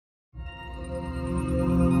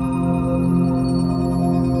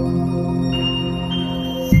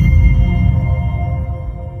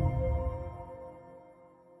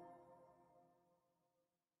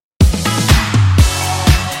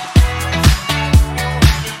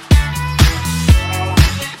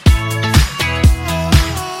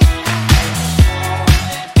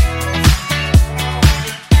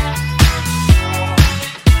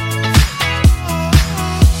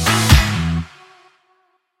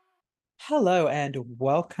Hello and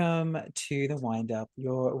welcome to the Wind Up,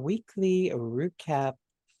 your weekly recap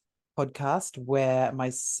podcast where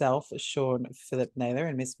myself, Sean Philip Naylor,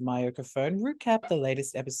 and Miss Microphone recap the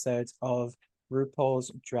latest episodes of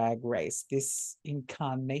RuPaul's Drag Race. This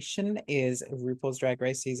incarnation is RuPaul's Drag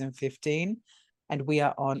Race season 15, and we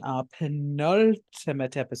are on our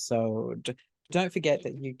penultimate episode. Don't forget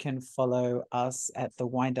that you can follow us at the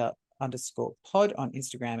Wind Up underscore pod on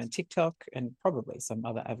Instagram and TikTok, and probably some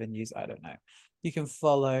other avenues. I don't know. You can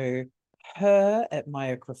follow her at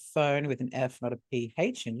microphone with an F, not a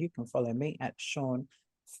PH, and you can follow me at Sean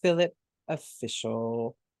Philip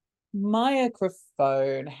Official.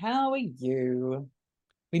 Microphone, how are you?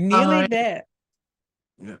 We're nearly I there.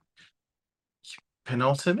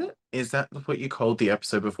 Penultimate? Is that what you called the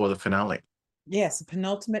episode before the finale? Yes,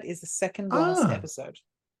 penultimate is the second last Ah, episode.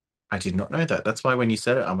 I did not know that. That's why when you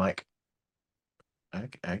said it, I'm like,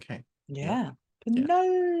 okay, okay. Yeah, Yeah, yeah.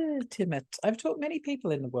 penultimate. I've taught many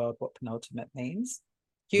people in the world what penultimate means.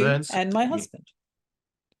 You Learns and my husband,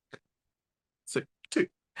 so too.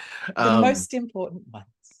 the Um, most important ones.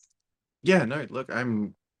 yeah, no, look,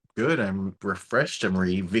 I'm good. I'm refreshed. I'm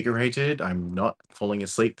revigorated. I'm not falling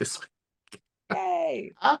asleep this week.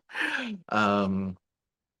 Yay! Um,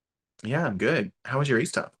 yeah, I'm good. How was your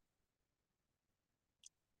Easter?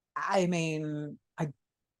 I mean, I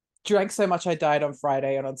drank so much I died on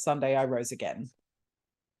Friday, and on Sunday I rose again.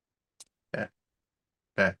 Yeah,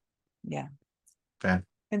 fair, Yeah. fair.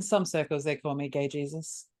 In some circles, they call me gay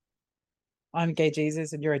Jesus. I'm gay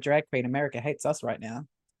Jesus, and you're a drag queen. America hates us right now.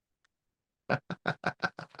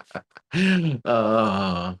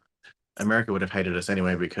 uh, America would have hated us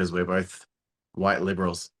anyway because we're both white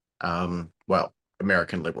liberals. Well,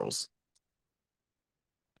 American liberals,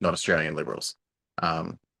 not Australian liberals.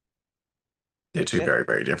 Um, they're two Let, very,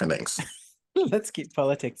 very different things. let's keep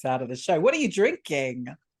politics out of the show. What are you drinking?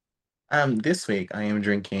 This week I am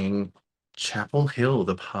drinking Chapel Hill,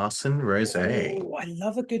 the Parson Rosé. Oh, I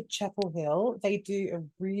love a good Chapel Hill. They do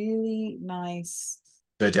a really nice,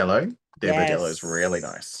 Verdelho. Their Verdelho is really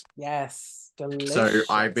yes, nice. yes, So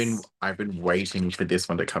I've been delicious. I've been waiting for this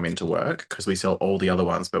one to come into work because we sell all the other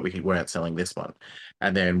ones, but we weren't selling this one.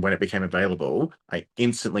 And then when it became available, I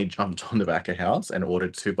instantly jumped on the back of house and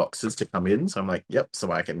ordered 2 boxes to come in. So I'm like, yep,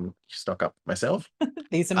 so I can stock up myself.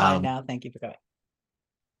 These are mine Um, now. Thank you for going.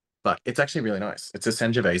 but it's actually really nice. It's a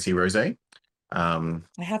Sangiovese rosé. Um,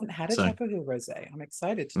 I haven't had a so Chapel Hill rosé. I'm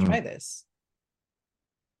excited to mm, try this.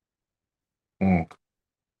 mm,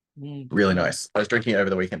 really Mhm. nice. I was drinking it over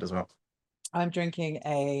the weekend as well. I'm drinking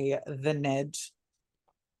a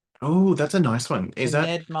Oh, that's a nice one. the Is that?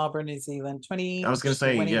 Ned Marlborough New Zealand I was going to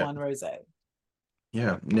say, yeah, 2021 rosé.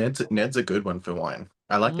 yeah. Ned's a good one for wine.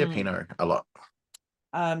 I like their Mm. Pinot a lot.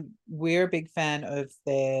 We're a big fan of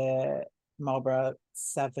their Marlborough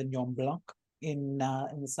Sauvignon Blanc in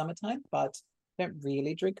the summertime, but don't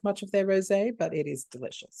really drink much of their rosé, but it is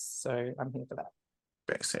delicious. So I'm here for that.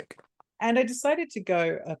 Basic. And I decided to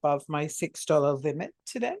go above my $6 limit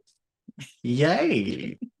today.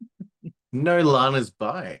 Yay! No Lana's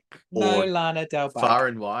bike No or Lana Del far Bike,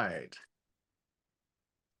 and wide.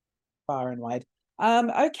 far and wide.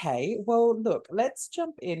 Okay, well, look, let's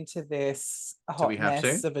jump into this Do we hot have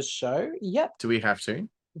mess to? of a show. Yep, Do we have to?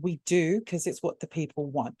 we do, because it's what the people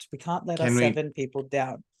want. We can't let our Can we seven people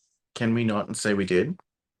down. can we not say we did?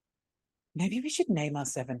 Maybe we should name our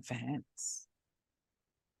seven fans.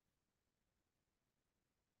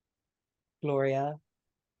 Gloria,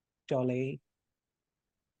 Dolly,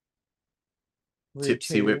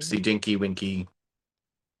 Tipsy Rutu, Whipsy Dinky Winky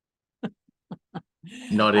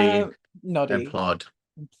Noddy um, and Noddy, Plod.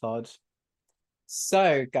 and Plod.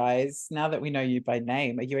 So, guys, now that we know you by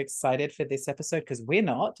name, are you excited for this episode? Because we're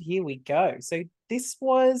not. Here we go. So, this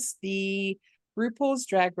was the RuPaul's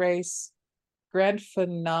Drag Race grand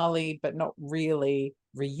finale, but not really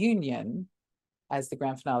reunion, as the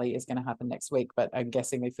grand finale is going to happen next week. But I'm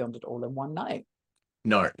guessing they filmed it all in one night.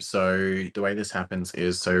 No, so the way this happens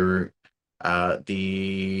is so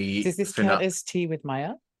the Does this count finale. as tea with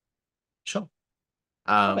Maya? Sure.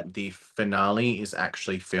 Love it. The finale is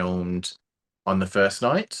actually filmed on the first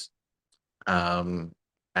night. Um,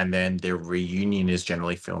 and then the reunion is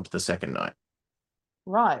generally filmed the second night.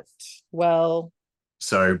 Right. Well,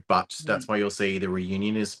 So, but hmm. that's why you'll see the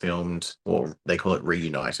reunion is filmed, or they call it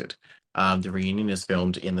Reunited. The reunion is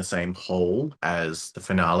filmed in the same hall as the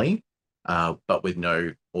finale, but with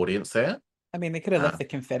no audience there. I mean, they could have left Uh, the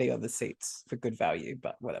confetti on the seats for good value,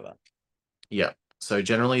 but whatever. yeah. So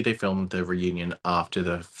generally they filmed the reunion after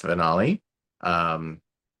the finale, um,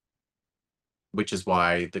 which is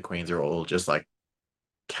why the queens are all just like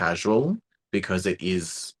casual because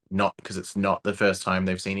it's not the first time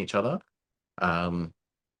they've seen each other. Um,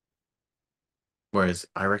 Whereas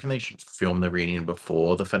I reckon they should film the reunion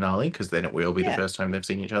before the finale because then it will be the Yeah, first time they've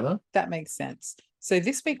seen each other. that makes sense. So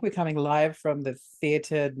this week we're coming live from the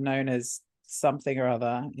theater known as something or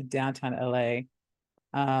other in downtown LA.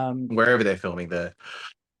 Um, Wherever they're filming the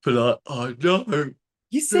finale. Oh no,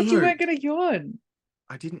 you said you no. weren't going to yawn.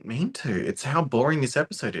 I didn't mean to. It's how boring this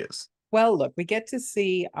episode is. Well, look, we get to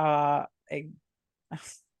see Okay, I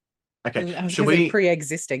was should going to say we?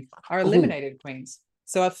 pre-existing, our Oh, eliminated queens.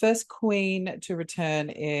 So our first queen to return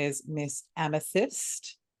is Miss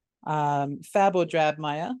Amethyst. Fab or Drab,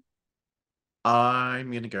 Maya?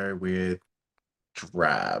 I'm gonna go with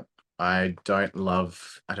drab. I don't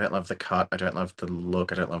love the cut. I don't love the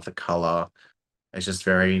look. I don't love the color. It's just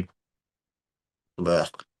very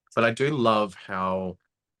blech. But I do love how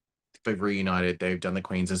for Reunited, they've done the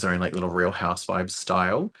Queens as their own like little Real Housewives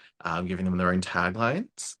style, giving them their own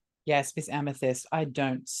taglines. Yes, Miss Amethyst. I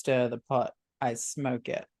don't stir the pot. I smoke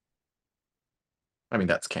it. I mean,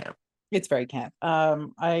 that's camp. It's very camp.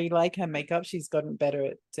 I like her makeup. She's gotten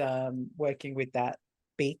better at working with that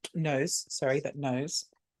that nose.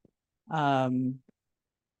 Um,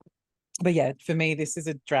 but yeah, for me, this is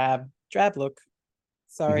a drab look.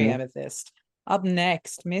 Sorry, Mhm. Amethyst. Up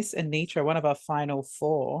next, Miss Anitra, one of our final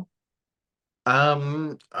four.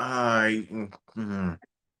 I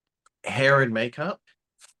hair and makeup,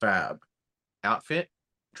 fab. Outfit,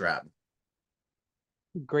 drab.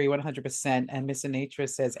 Agree 100%. And Miss Anitra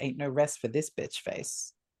says, ain't no rest for this bitch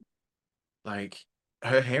face. Like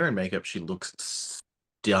her hair and makeup, she looks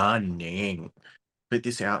stunning. But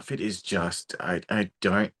this outfit is just I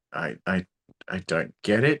don't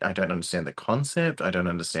get it. I don't understand the concept. I don't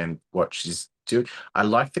understand what she's doing. I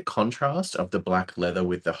like the contrast of the black leather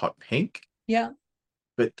with the hot pink, Yeah,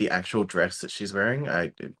 but the actual dress that she's wearing,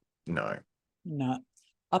 no. no.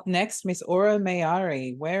 Up next, Miss Aura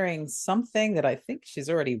Mayari wearing something that I think she's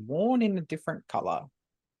already worn in a different color.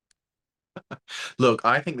 Look,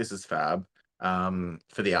 I think this is fab.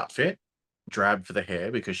 For the outfit, drab for the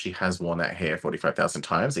hair because she has worn that hair 45,000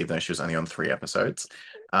 times, even though she was only on 3 episodes.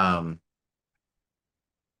 Um,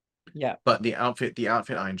 Yeah. but the outfit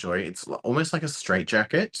I enjoy. It's almost like a straight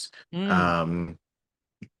jacket, Mm, um,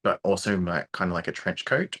 but also like, kind of like a trench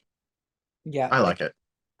coat. yeah. I Like, like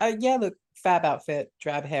it. yeah, look, fab outfit,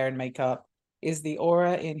 drab hair and makeup. Is the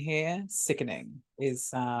aura in here sickening?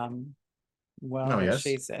 Oh, Well, yes.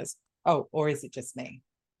 she says. Oh, or is it just me?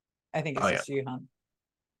 I think Oh, it's yeah. just you, hun.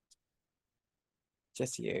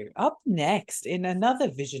 Just you. Up next, in another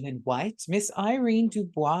vision in white, Miss Irene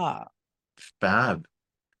Dubois. Fab.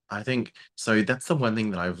 I think so. That's the one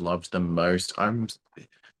thing that I've loved the most.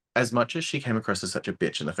 As much as she came across as such a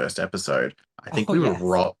bitch in the first episode, Oh, yes.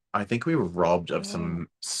 I think we were robbed of some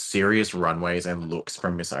serious runways and looks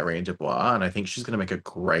from Miss Irene Dubois, and I think she's going to make a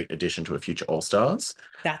great addition to a future All Stars.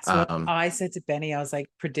 That's what Um, I said to Benny. I was like,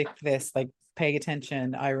 predict this, like, pay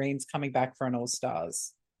attention. Irene's coming back for an All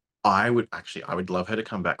Stars. I would love her to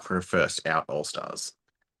come back for her first out All Stars.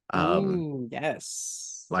 Um, Ooh,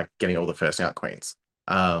 yes. like getting all the first out queens.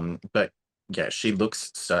 But yeah, she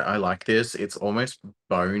looks so. I like this. It's almost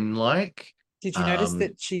bone like. Did you notice Um,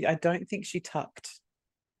 that I don't think she tucked.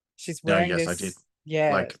 She's no, wearing yes, I did. this.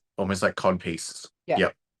 Yeah. Like almost like cod piece. Yeah.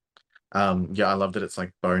 Yep. Yeah, I love that it's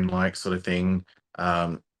like bone like sort of thing.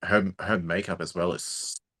 Her makeup as well is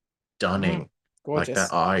Mm, stunning. Like that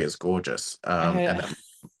gorgeous. eye is gorgeous. And And her that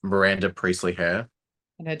Miranda Priestley hair.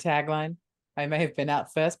 and her tagline, I may have been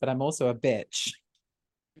out first, but I'm also a bitch.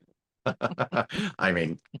 I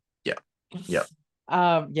mean, yeah, yeah.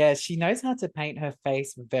 Yeah, she knows how to paint her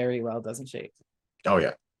face very well, doesn't she? Oh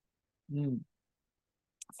yeah. Mm.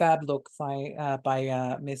 Fab look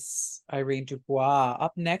by Miss Irene Dubois.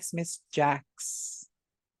 Up next, Miss Jax.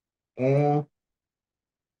 Mm.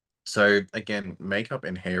 So again, makeup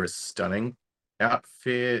and hair is stunning.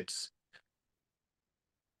 Outfit,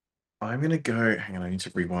 I'm gonna go. Hang on, I need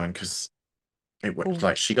to rewind because it went Oh,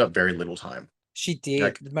 like she got very little time. she did.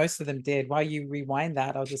 Like, Most of them did. While you rewind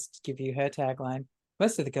that, I'll just give you her tagline.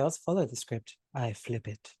 Most of the girls follow the script. I flip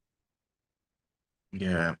it.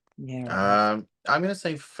 yeah. Yeah, right. I'm gonna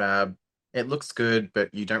say Fab. It looks good,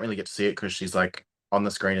 but you don't really get to see it because she's like on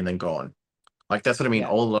the screen and then gone. Like that's what I mean. Yeah.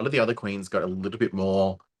 All a lot of the other queens got a little bit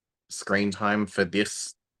more screen time for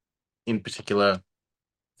this in particular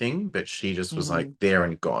thing, but she just was like Mm-hmm. there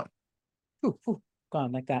and gone. Ooh, ooh,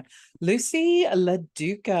 gone like that. Lucy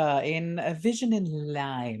LaDuca in A Vision in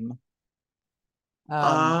Lime. Um,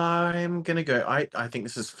 I'm gonna go. I think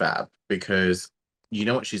this is Fab because you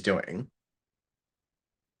know what she's doing.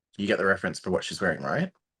 You get the reference for what she's wearing,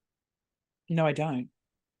 right? no, I don't.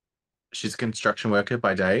 she's a construction worker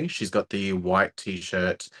by day. She's got the white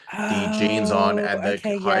t-shirt, the jeans on, Oh, and the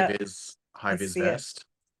okay, yeah, high I vis see it. vest.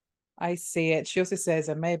 I see it. She also says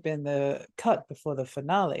I may have been the cut before the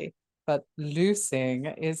finale, but losing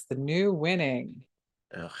is the new winning.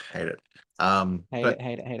 Ugh, hate it. Hate But it,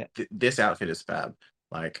 hate it, hate it. this outfit is fab.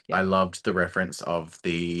 Like Yeah. I loved the reference of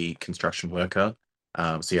the construction worker.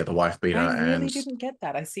 So yeah, the wife beater I really and didn't get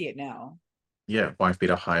that. I see it now. yeah, wife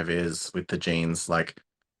beater high vis with the jeans. Like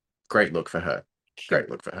great look for her. Great Cute.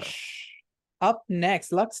 look for her. Up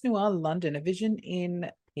next, Lux Noir London, a vision in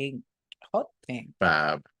pink. Hot pink.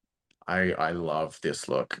 Fab. I love this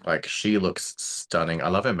look. Like she looks stunning. I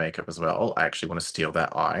love her makeup as well. I actually want to steal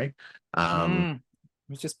that eye. Um,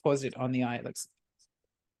 We just paused it on the eye. It looks,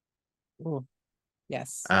 oh,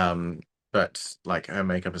 yes. um, but like her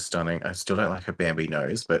makeup is stunning. I still don't like her Bambi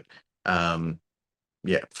nose, but um,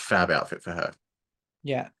 yeah, fab outfit for her.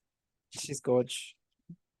 Yeah, she's gorge.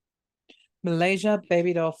 Malaysia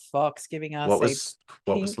Baby Doll Fox giving What us a was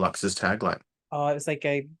what was pink. Lux's tagline? Oh, it was like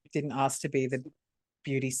I didn't ask to be the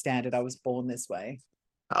beauty standard. I was born this way.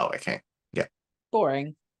 Oh, okay. Yeah.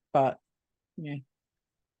 Boring, but yeah.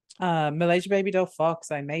 Malaysia Baby Doll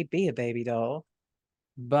Fox. I may be a baby doll,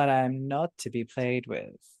 but I'm not to be played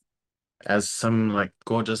with. As some like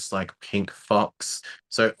gorgeous like pink fox.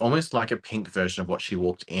 So almost like a pink version of what she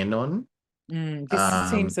walked in on. This Um,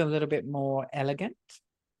 seems a little bit more elegant.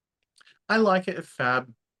 I like it.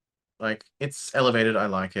 Fab. Like it's elevated. I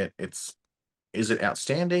like it. It's is it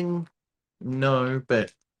outstanding? No,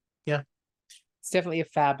 but yeah. It's definitely a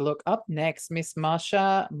fab look. Up next, Miss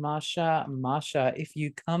Marsha, Marsha. If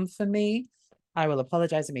you come for me, I will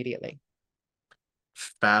apologize immediately.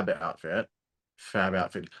 Fab outfit. Fab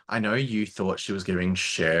outfit. I know you thought she was giving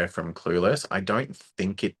Cher from Clueless. I don't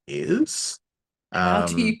think it is. How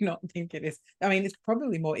do you Um, not think it is? I mean, it's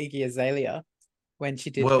probably more Iggy Azalea when she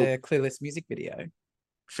did well, the Clueless music video.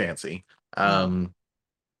 fancy. Mm, Um,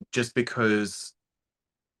 just because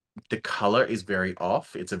the color is very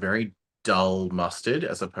off. It's a very dull mustard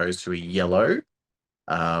as opposed to a yellow.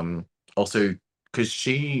 Also, because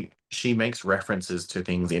she makes references to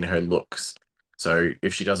things in her looks. So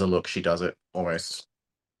if she does a look, she does it almost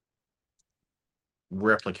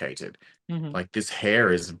replicated. mhm. Like this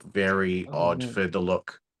hair is very odd Oh, for the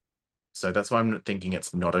look. So that's why I'm thinking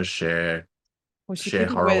it's not a well, she Cher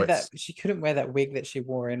couldn't wear that. Horowitz. She couldn't wear that wig that she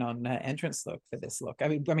wore in on her entrance look for this look. I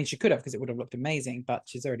mean, she could have because it would have looked amazing, but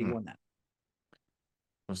she's already Mm, worn that.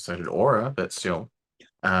 well, so did Aura, but still.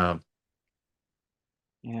 Um,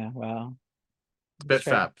 Yeah, well, but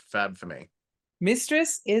straight. fab for me.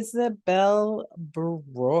 Mistress Isabel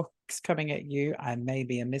Brooks coming at you. I may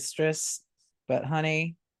be a mistress, but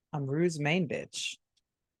honey, I'm Rue's main bitch.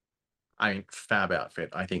 I mean, fab outfit.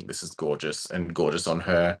 I think this is gorgeous and gorgeous on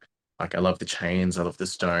her. Like I love the chains, I love the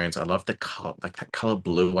stones, I love the color. Like that color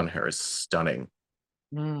blue on her is stunning.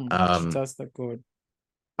 She Um, does look good.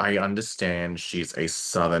 I understand she's a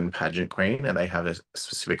Southern pageant queen and they have a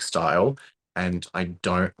specific style, and I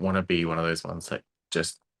don't want to be one of those ones that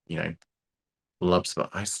just loves. But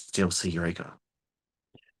I still see Eureka.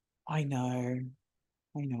 I know.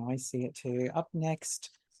 I know. I see it too. Up next,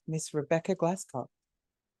 Miss Rebecca Glasscock,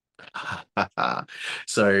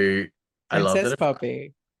 So I love Princess that.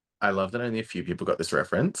 Puppy. I love that only a few people got this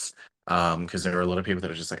reference. Because there are a lot of people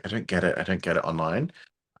that are just like, I don't get it. I don't get it online.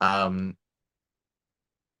 Um,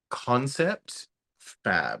 Concept,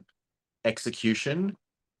 fab. Execution,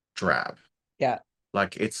 drab. Yeah.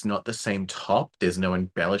 Like it's not the same top. There's no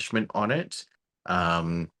embellishment on it.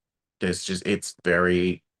 Um, it's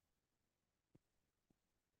very,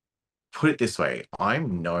 put it this way,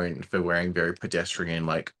 I'm known for wearing very pedestrian,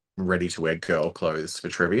 like ready to wear girl clothes for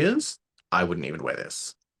trivias. I wouldn't even wear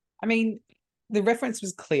this. I mean, the reference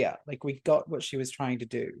was clear. Like we got what she was trying to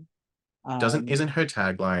do. Doesn't Um, isn't her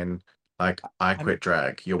tagline like I I'm quit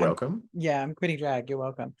drag, you're I'm welcome? yeah, I'm quitting drag. You're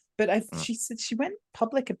welcome. But Mm, she said she went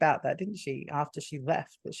public about that, didn't she? After she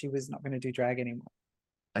left, that she was not going to do drag anymore.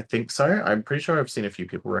 I think so. I'm pretty sure I've seen a few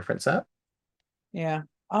people reference that. Yeah.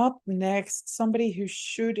 Up next, somebody who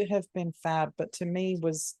should have been fab, but to me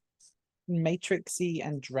was matrixy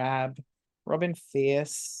and drab. Robin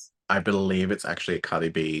Fierce. I believe it's actually a Cardi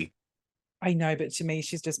B. I know, but to me,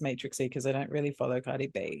 she's just matrixy because I don't really follow Cardi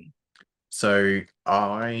B. So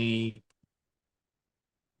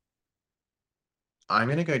I'm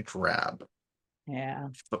gonna go drab, Yeah.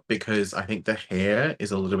 but because I think the hair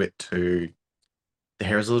is a little bit too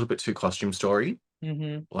costume story.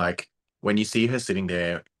 Mm-hmm. Like when you see her sitting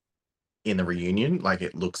there in the reunion, like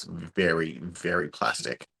it looks very, very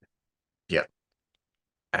plastic. Yeah.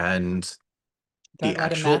 And Don't the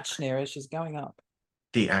light a actual match near her. She's going up.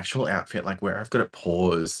 the actual outfit, like where I've got it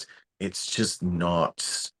paused, it's just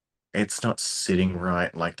not it's not sitting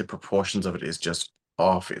right. Like the proportions of it is just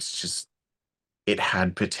off. It's just it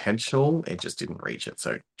had potential. It just didn't reach it.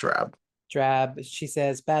 So drab. Drab. She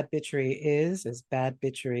says bad bitchery is as bad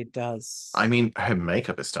bitchery I does. mean, her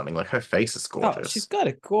makeup is stunning. Like her face is Oh, she's gorgeous. got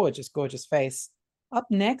a gorgeous, gorgeous face. Up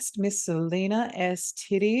next, Miss Selena S.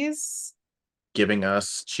 Titties. Giving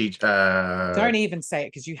us cheat Don't even say it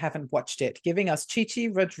because you haven't watched it. Giving us Chichi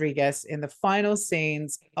Rodriguez in the final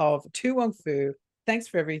scenes of Tu Wong Fu. Thanks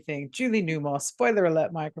for everything. Julie Newmar, spoiler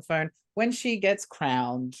alert microphone, when she gets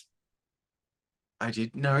crowned. I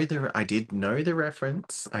did know the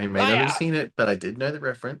reference. I may not have Fire! seen it, but I did know the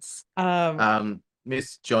reference. Um,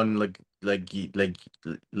 Miss John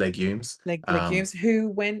Legumes. Legumes, who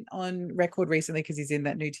went on record recently because he's in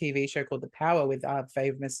that new TV show called The Power with our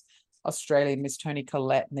famous Australian Miss Toni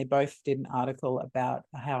Collette, and they both did an article about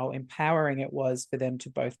how empowering it was for them to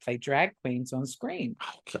both play drag queens on screen.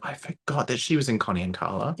 I forgot that she was in Connie and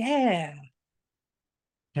Carla. Yeah.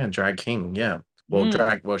 Yeah, drag king. Yeah.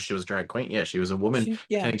 Mm. Well, she was drag queen. Yeah, she was a woman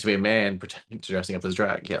Yeah. pretending to be a man, pretending to dressing up as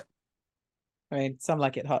drag. Yeah. I mean, some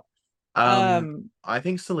like it hot. Um, Um, I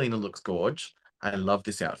think Selena looks gorge. I love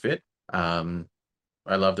this outfit. Um,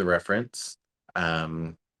 I love the reference.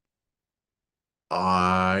 Um,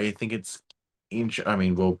 I think it's I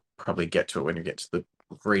mean, we'll probably get to it when we get to the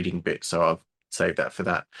reading bit, so I'll save that for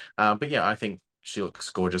that. But yeah, I think she looks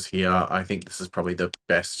gorgeous here. I think this is probably the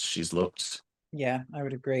best she's looked. yeah, I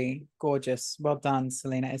would agree. Gorgeous. Well done,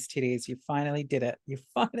 Selena STDs. You finally did it. You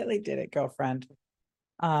finally did it, girlfriend.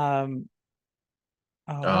 Um,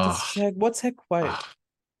 oh, Oh, what's her quote? oh,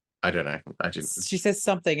 I don't know. I didn't. She says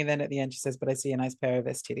something, and then at the end she says, "But I see a nice pair of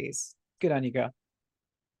STDs." Good on you, girl.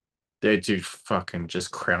 They do fucking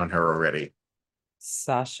just crown her already.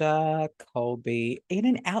 Sasha Colby in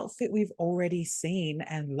an outfit we've already seen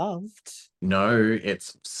and loved. No,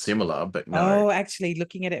 it's similar, but no. Oh, actually,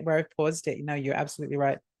 looking at it where I paused it, no, you're absolutely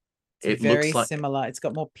right. It's It very looks like, similar. It's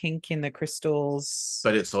got more pink in the crystals.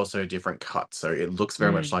 but it's also a different cut. So it looks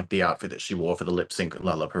very much Mm, like the outfit that she wore for the lip sync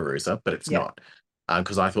Lollapalooza, but it's yeah. not.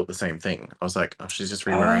 Because I thought the same thing. I was like, oh, she's just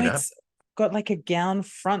Oh, re-wearing that. it's got like a gown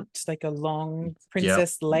front, like a long Yep.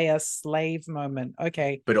 Princess Leia slave moment.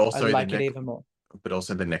 Okay, But I also the like it neck, even more. but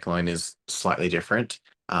also the neckline is slightly different.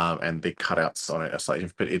 And the cutouts on it are slightly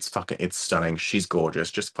different, but it's stunning. She's gorgeous.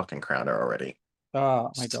 Just fucking crown her already.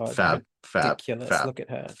 Oh my Just God, fab, fab, ridiculous. fab, Look at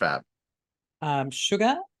her. fab.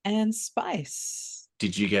 Sugar and spice.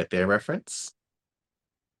 Did you get their reference?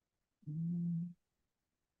 Mm,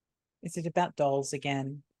 is it about dolls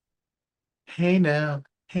again? Hey now,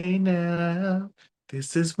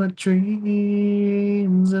 this is what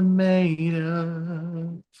dreams are made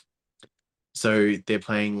of. So they're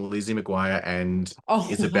playing Lizzie McGuire and Oh, wow.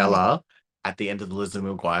 Isabella at the end of the Lizzie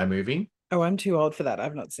McGuire movie. Oh, I'm too old for that.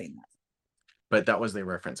 I've not seen that. But that was their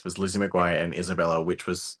reference, was Lizzie McGuire and Isabella, which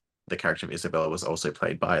was the character of Isabella was also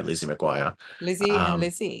played by Lizzie McGuire. Lizzie and Um,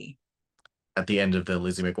 Lizzie. at the end of the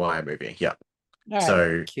Lizzie McGuire movie. Yeah. All right,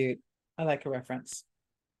 So cute. I like a reference.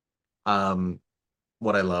 um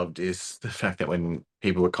what I loved is the fact that when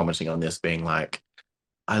people were commenting on this being like,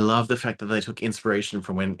 I love the fact that they took inspiration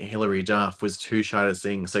from when Hilary Duff was too shy to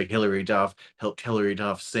sing. So Hilary Duff helped Hilary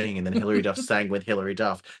Duff sing, and then Hilary Duff sang with Hilary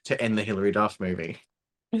Duff to end the Hilary Duff movie.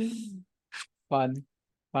 Fun,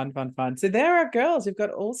 fun, fun, fun. So there are girls. We've got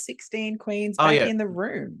all 16 queens Oh back yeah, in the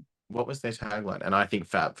room. what was their tagline? And I think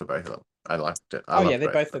fab for both of them. I liked it. I Oh, yeah, loved they both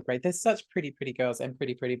of both them. look great. They're such pretty, pretty girls and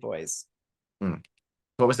pretty, pretty boys. Hmm.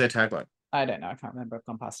 What was their tagline? I don't know. I can't remember. I've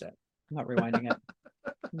gone past it. I'm not rewinding it.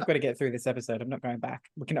 We've got to get through this episode. I'm not going back.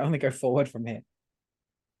 We can only go forward from here.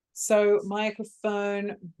 So,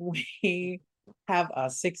 microphone, we have our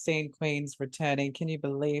 16 queens returning. Can you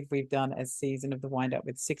believe we've done a season of the wind up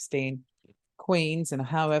with 16 queens and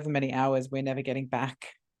however many hours we're never getting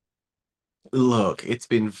back? Look, it's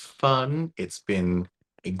been fun. It's been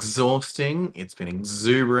exhausting. It's been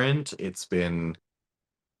exuberant. It's been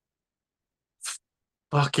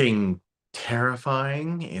fucking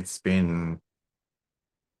terrifying. It's been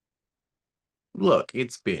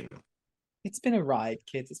It's been a ride,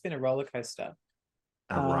 kids. It's been a roller coaster.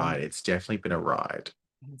 a ride. Um, It's definitely been a ride.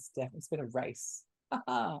 it's been a race.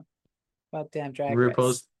 Goddamn drag race.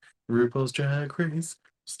 RuPaul's RuPaul's Drag Race.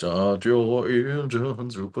 Start your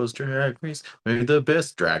engines, RuPaul's Drag Race. May the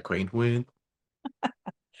best drag queen win. Can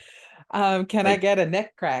I Like, get a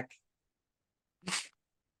neck crack?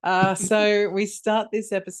 So we start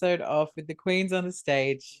this episode off with the queens on the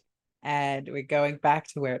stage, and we're going back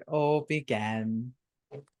to where it all began.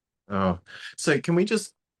 oh, so can we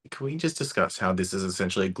just discuss how this is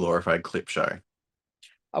essentially a glorified clip show?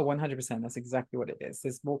 Oh, 100%. That's exactly what it is.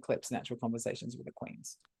 There's more clips and actual conversations with the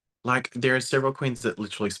queens. Like there are several queens that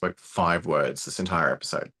literally spoke 5 words this entire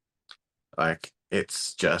episode. Like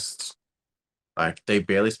it's just like they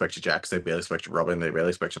barely spoke to Jax, they barely spoke to Robin, they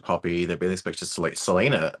barely spoke to Poppy, they barely spoke to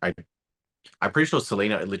Selena. I'm pretty sure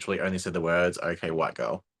Selena literally only said the words "Okay, white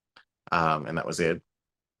girl," and that was it.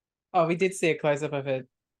 Oh, we did see a close up of it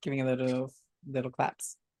giving a little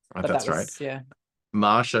claps. But that That's right. was, yeah.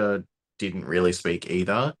 Marsha didn't really speak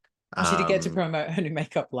either. She did get to Um, promote her new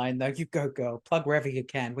makeup line though. You go, girl. Plug wherever you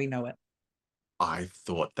can. We know it. I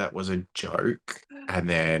thought that was a joke, and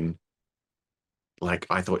then like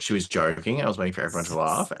I thought she was joking. I was waiting for everyone to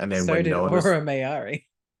laugh, and then So when did no one was, Aura Mayari.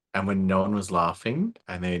 and when no one was laughing,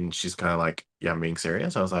 and then she's kind of like, "Yeah, I'm being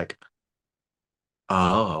serious." I was like,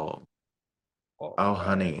 "Oh, oh, Oh.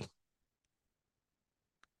 honey."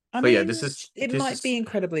 I But yeah, mean, it this might be is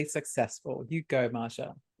incredibly successful. You go,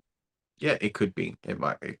 Marsha. yeah, it could be, it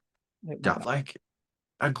might be. It might Yeah, not be. like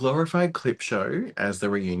a glorified clip show as the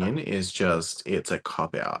reunion is just it's a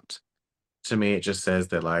cop out. To me, it just says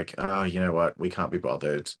they're like, oh, you know what, we can't be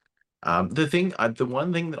bothered. The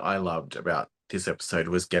one thing that I loved about this episode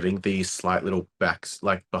was getting these slight little backs,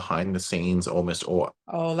 like behind the scenes, almost or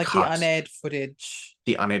Oh, like the cut unaired footage.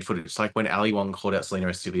 the unaired footage, like when Ali Wong called out Selena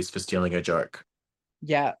Estevez for stealing a joke,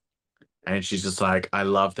 Yeah. and she's just like, I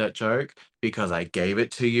love that joke because I gave it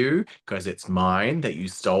to you because it's mine that you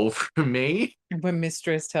stole from me, And when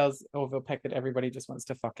Mistress tells Orville Peck that everybody just wants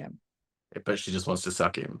to fuck him. but she just wants to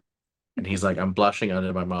suck him, and he's like, I'm blushing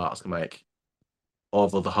under my mask. I'm like,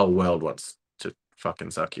 Orville, the whole world wants to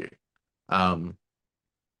fucking suck you. Um,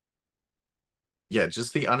 yeah,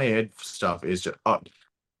 just the unaired stuff is just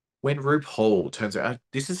when RuPaul turns around,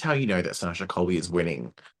 this is how you know that Sasha Colby is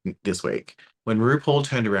winning this week. When RuPaul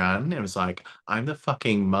turned around and was like, I'm the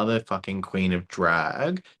fucking motherfucking queen of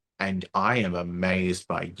drag, and I am amazed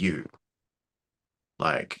by you.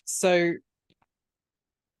 Like, So,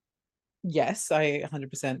 yes, I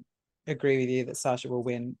 100% agree with you that Sasha will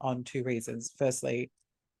win on two reasons. Firstly,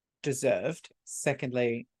 deserved.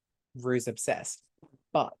 Secondly, Rue's obsessed.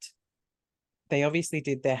 But they obviously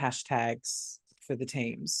did their hashtags for the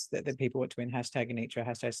teams that the people were to win hashtag Anitra,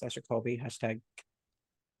 hashtag Sasha Colby, hashtag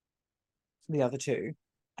the other two.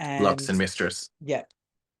 Lux And and Mistress. yeah,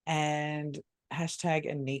 and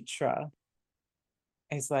hashtag Anitra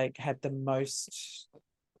is like had the most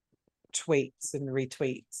tweets and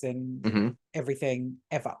retweets and Hmm. everything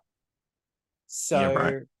ever. Yeah,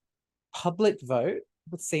 right. So public vote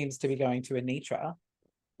seems to be going to Anitra.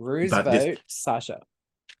 Rue's But this, vote, Sasha.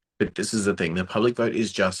 but this is the thing. The public vote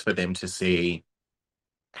is just for them to see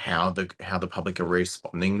how the public are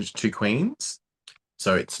responding to Queens.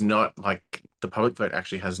 So it's not like the public vote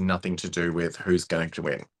actually has nothing to do with who's going to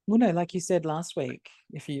win. Well, no, like you said last week,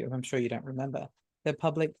 if you, I'm sure you don't remember, the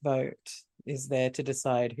public vote is there to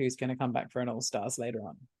decide who's going to come back for an All Stars later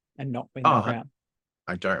on and not win the Oh, crown.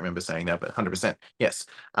 I don't remember saying that, but 100%. Yes.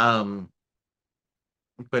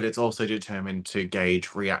 But it's also determined to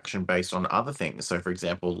gauge reaction based on other things. So, for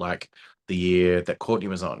example, like the year that Courtney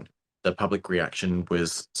was on, the public reaction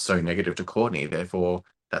was so negative to Courtney. Therefore,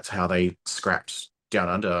 that's how they scrapped Down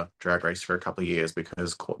Under Drag Race for a couple of years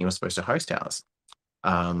because Courtney was supposed to host ours.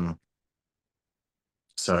 Um,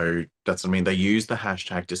 so that's what I mean. They use the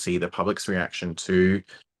hashtag to see the public's reaction to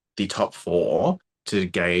the top four to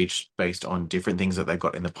gauge based on different things that they've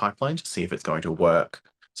got in the pipeline to see if it's going to work.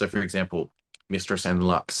 So, for example, Mistress and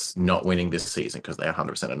Lux not winning this season because they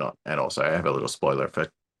 100% are not. And also, I have a little spoiler for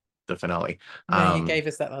the finale. Yeah, you gave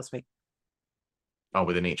us that last week. Oh,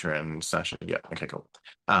 with Anitra and Sasha. Yeah, okay, cool.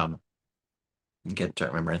 Um, Again, don't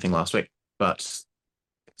remember anything last week, but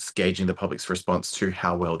it's gauging the public's response to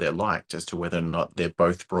how well they're liked as to whether or not they're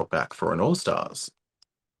both brought back for an All Stars.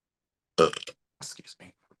 Excuse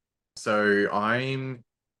me. So I'm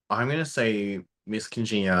gonna say Miss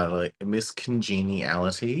Congeniality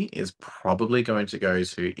is probably going to go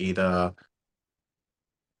to either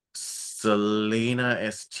Selena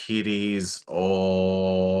Estides or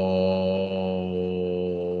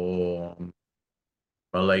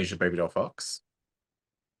Malaysia Baby Doll Fox.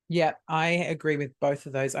 Yeah, I agree with both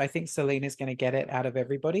of those. I think Selena's going to get it out of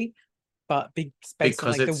everybody, but based on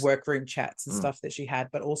Because like the it's workroom chats and mm, stuff that she had,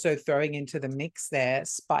 but also throwing into the mix there,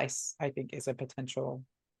 Spice, I think, is a potential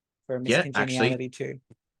for a yeah, actually, miscongeniality too.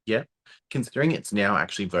 yeah. Considering it's now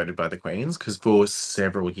actually voted by the Queens, because for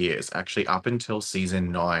several years, actually up until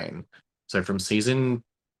season 9, so from season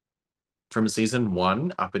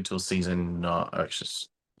 1 up until season 9,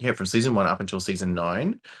 yeah, from season 1 up until season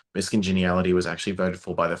 9, Miss Congeniality was actually voted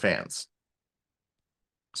for by the fans.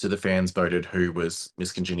 So the fans voted who was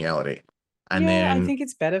Miss Congeniality. And Yeah, I then, think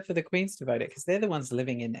it's better for the queens to vote it because they're the ones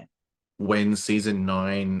living in it. when season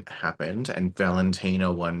 9 happened and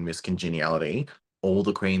Valentina won Miss Congeniality, all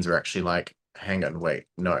the queens were actually like, hang on, wait,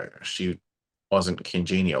 no, she wasn't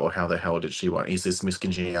congenial. How the hell did she win? Is this Miss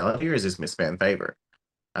Congeniality or is this Miss Fan Favorite?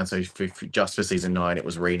 And so just for season 9, it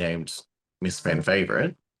was renamed Miss Fan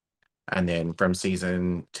Favorite. And then from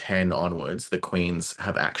season 10 onwards, the queens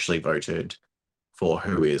have actually voted for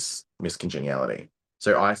who is Miss Congeniality.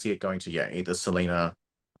 So I see it going to, yeah, either Selena,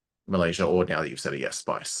 Malaysia, or now that you've said it, yes,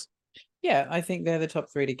 Spice. Yeah, I think they're the top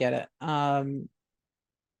three to get it. I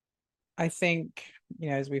think,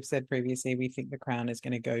 as we've said previously, we think the crown is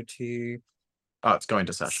going to go to Oh, it's going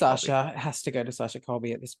to Sasha Colby. Sasha. It has to go to Sasha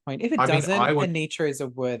Colby at this point. If it I mean, doesn't, Anitra is a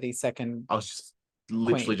worthy second I was just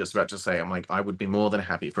literally queen. just about to say, I'm like, I would be more than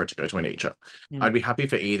happy for it to go to Anitra. I'd Mm. be happy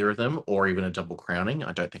for either of them or even a double crowning.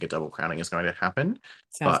 I don't think a double crowning is going to happen,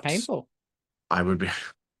 Sounds but painful. I would be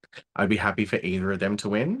I'd be happy for either of them to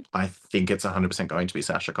win. I think it's 100% going to be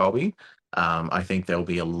Sasha Colby. I think there'll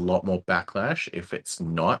be a lot more backlash if it's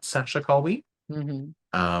not Sasha Colby. Hmm.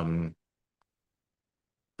 Um,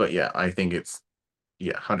 but yeah, I think it's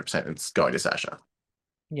 100% it's going to Sasha.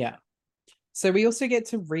 Yeah. So we also get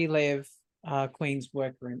to relive Queen's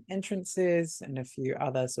workroom entrances and a few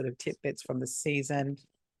other sort of tidbits from the season.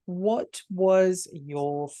 What was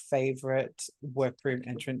your favorite workroom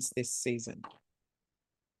entrance this season?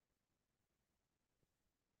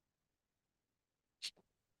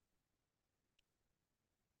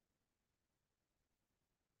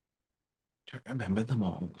 Don't remember them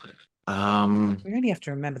all. Um, We only have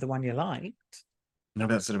to remember the one you liked. no,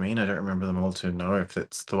 that's what I mean. I don't remember them all to know if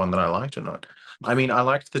it's the one that I liked or not. I mean, I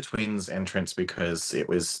liked the twins entrance because it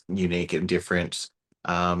was unique and different.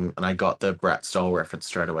 And I got the Brat Stole reference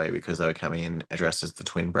straight away because they were coming in dressed as the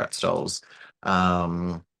twin Brat Stoles.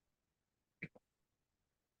 Um,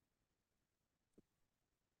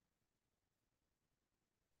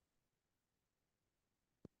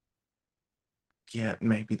 yeah,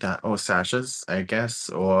 maybe that or Sasha's, I guess.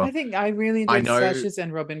 I Or think I really I enjoyed know, Sasha's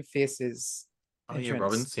and Robin Fierce's oh yeah, entrance.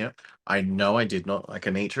 Robbins, yeah. I know I did not like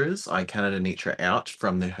Anitra's. I counted Anitra out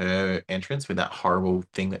from her entrance with that horrible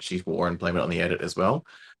thing that she wore and blame it on the edit as well.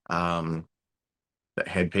 Um, that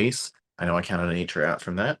headpiece. I know I counted Anitra out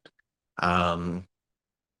from that. Um,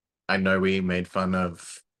 I know we made fun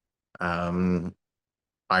of um,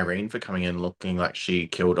 Irene for coming in looking like she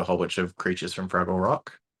killed a whole bunch of creatures from Fraggle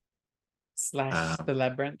Rock. Slash Um, the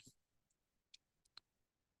labyrinth.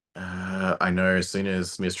 I know as soon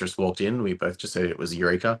as Mistress walked in, we both just said it was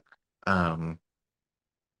Eureka. Um,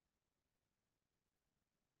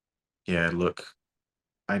 yeah, look,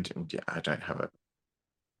 I don't have it.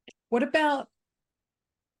 What about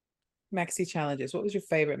maxi challenges? What was your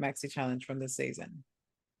favorite maxi challenge from this season?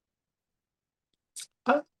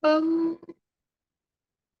 Uh, um,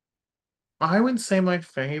 I would say my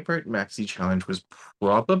favorite maxi challenge was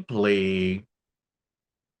probably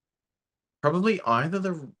either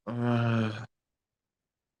the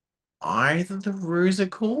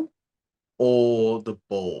Rusical or the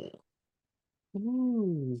ball.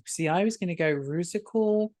 Ooh, see, I was going to go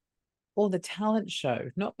Rusical or the talent show,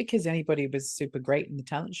 not because anybody was super great in the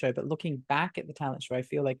talent show, but looking back at the talent show, I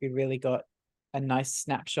feel like we really got a nice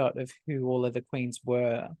snapshot of who all of the queens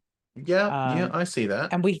were. Yeah, yeah, Um, I see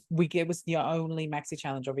that. and we it was the only maxi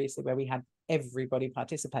challenge, obviously, where we had everybody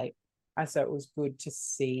participate, and so it was good to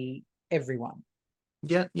see everyone.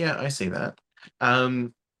 Yeah, yeah, I see that.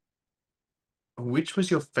 Um, which was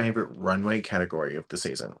your favorite runway category of the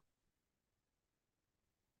season?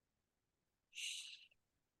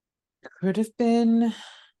 Could have been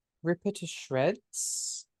Ripper to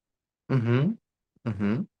Shreds, Mm-hmm.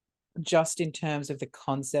 Mm-hmm. just in terms of the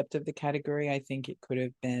concept of the category. I think it could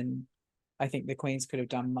have been. I think the queens could have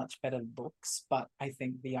done much better looks, but I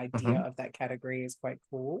think the idea Mm-hmm. of that category is quite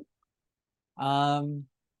cool. Um,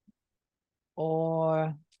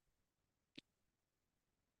 or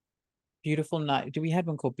Beautiful Night. Do we had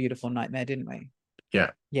one called Beautiful Nightmare, didn't we?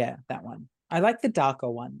 Yeah. Yeah, that one. I like the darker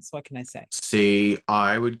ones. What can I say? See,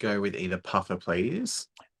 I would go with either Puffer Please.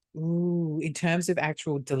 Ooh, in terms of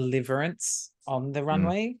actual deliverance on the Mm,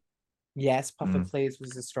 runway, yes, Puffer mm. Please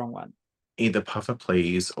was a strong one. Either Puffer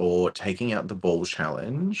Please or taking out the ball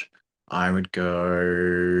challenge. I would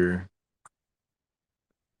go.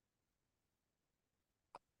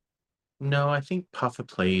 No, I think Puffer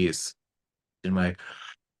Please in my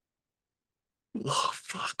oh,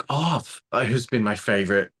 fuck off. Who's been my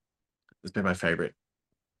favorite? Has been my favorite.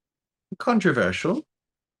 Controversial.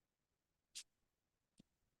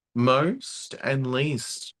 Most and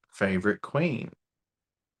least favorite queen.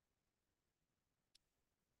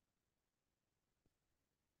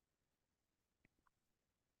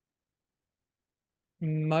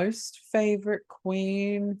 Most favorite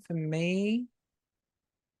queen for me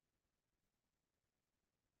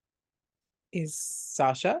is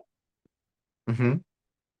Sasha, Hmm.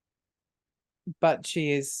 but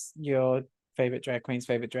she is your favorite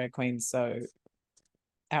drag queen. So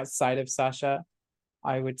outside of Sasha,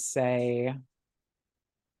 I would say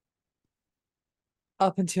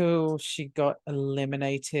up until she got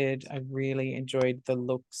eliminated, I really enjoyed the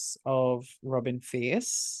looks of Robin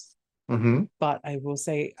Fierce. Hmm. But I will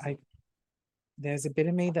say I there's a bit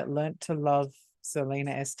of me that learnt to love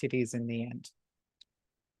Selena STDs in the end.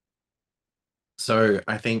 So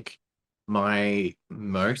I think my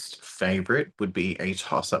most favorite would be a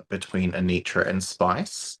toss-up between Anitra and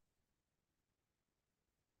Spice.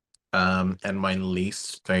 And my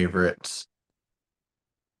least favorite,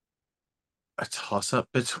 a toss-up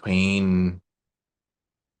between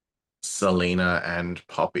Selena and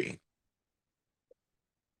Poppy.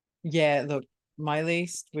 Yeah, look, my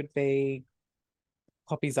least would be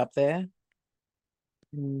Poppy's up there.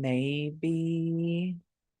 Maybe.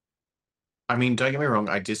 I mean, don't get me wrong,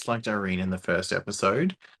 I disliked Irene in the first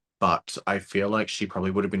episode, but I feel like she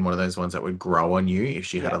probably would have been one of those ones that would grow on you if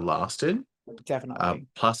she had Yeah, lasted. definitely.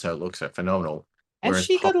 Plus, her looks are phenomenal. And Whereas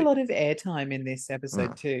she got a Poppy, lot of airtime in this mm,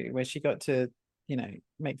 episode too, where she got to,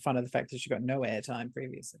 make fun of the fact that she got no airtime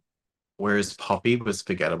previously. whereas Poppy was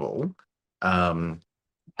forgettable. Um,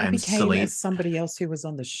 He and became Selena, as somebody else who was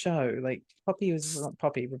on the show. Like Poppy was not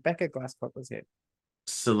Poppy, Rebecca Glasspot was it.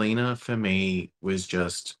 Selena for me was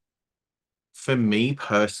just, for me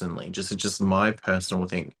personally, just my personal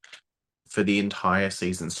thing. For the entire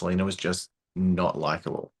season, Selena was just not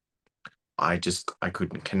likable. I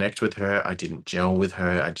couldn't connect with her. I didn't gel with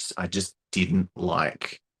her. I just didn't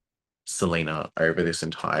like Selena over this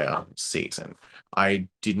entire season. I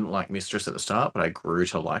didn't like Mistress at the start, but I grew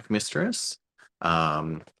to like Mistress.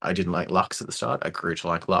 I didn't like Lux at the start. I grew to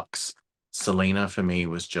like Lux. Selena for me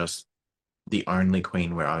was just the only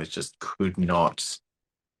queen where I was just could not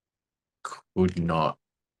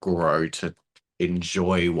grow to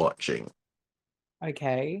enjoy watching.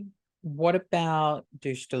 Okay. What about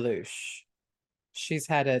Douche Deluche? She's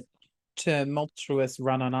had a tumultuous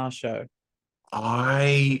run on our show.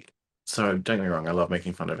 I so don't get me wrong, I love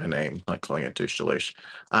making fun of her name, like calling it douche deluge.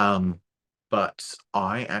 Um, but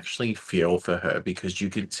I actually feel for her because you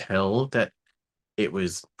could tell that it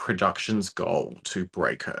was production's goal to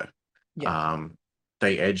break her. Yeah. Um,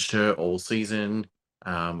 they edged her all season,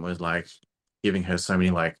 was like giving her so many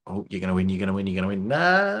like, oh, you're gonna win, you're gonna win, you're gonna win.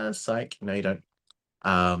 Nah, psych, no, you don't.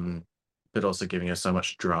 Um, but also giving her so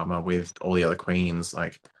much drama with all the other queens.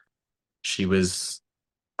 Like she was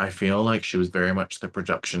I feel like she was very much the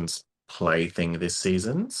production's plaything this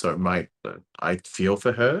season. So it might, I feel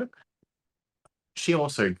for her. She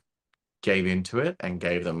also gave into it and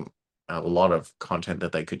gave them a lot of content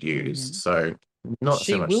that they could use. Mhm. So not so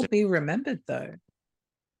She much will be remembered though.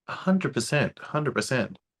 100%,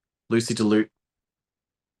 100%. Lucy DeLute,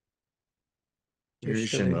 Douche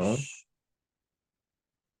Chanel. Deluche.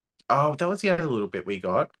 Oh, that was the other little bit we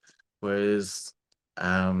got was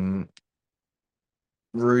um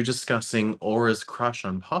Rue discussing Aura's crush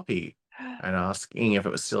on Poppy and asking if it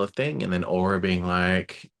was still a thing, and then Aura being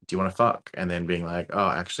like, "Do you want to fuck?" And then being like, "Oh,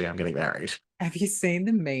 actually, I'm getting married." Have you seen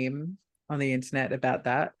the meme on the internet about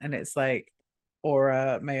that? And it's like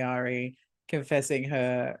Aura Mayari confessing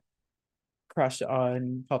her crush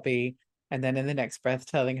on Poppy, and then in the next breath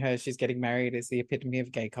telling her she's getting married is the epitome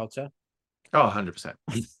of gay culture. Oh, 100%.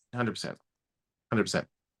 100%. 100%.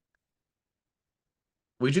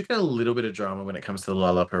 We do get a little bit of drama when it comes to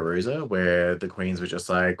Lollapalooza, where the queens were just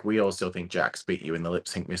like, "We all still think Jax beat you in the lip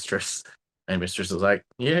sync, Mistress." And Mistress was like,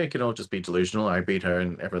 "Yeah, it can all just be delusional. I beat her."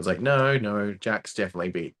 And everyone's like, "No, no, Jax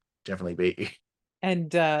definitely beat you."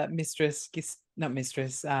 And not Mistress,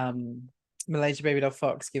 Malaysia Baby Doll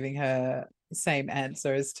Fox giving her the same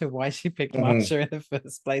answer as to why she picked Mhm. Marsha in the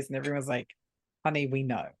first place. And everyone's like, honey, we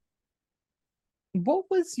know.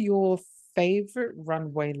 What was your favorite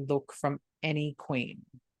runway look from any queen?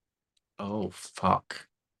 Oh, fuck.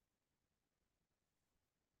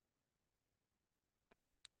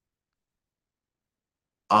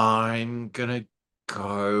 I'm gonna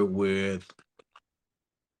go with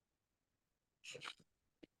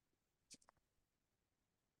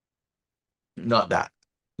not that.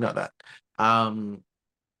 Not that. Um,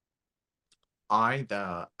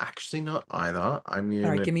 either. Actually, not either. I'm All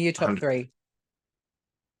right, gonna give me your top 100. three.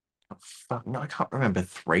 Oh, fuck, no, I can't remember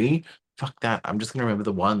three. Fuck that. I'm just gonna remember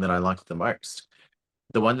the one that I liked the most.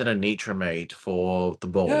 The one that Anitra made for the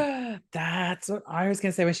ball. That's what I was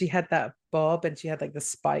gonna say when she had that bob and she had like the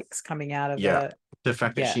spikes coming out of Yeah. it. The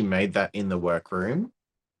fact that Yeah. she made that in the workroom.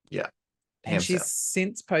 Yeah. And hands she's down.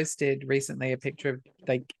 since posted recently a picture of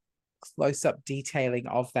like close-up detailing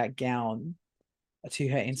of that gown to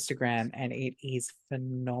her Instagram, and it is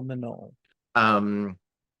phenomenal. Um,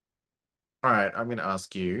 all right, I'm gonna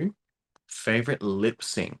ask you favorite lip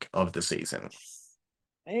sync of the season.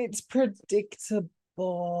 It's predictable.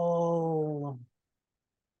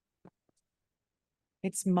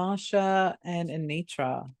 It's Marsha and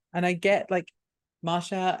Anitra. And I get like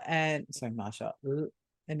Anitra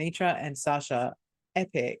and Sasha,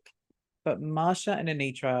 epic. But Marsha and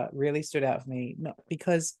Anitra really stood out for me, not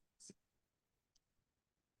because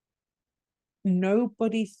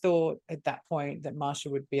nobody thought at that point that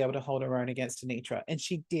Marsha would be able to hold her own against Anitra. And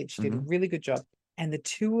she did. She did a Mhm. really good job. And the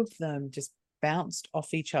two of them just bounced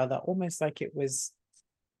off each other almost like it was,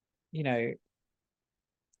 you know,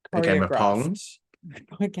 A game of pong. choreographed,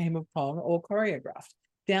 a game of Pong or choreographed,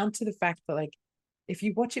 down to the fact that, like, if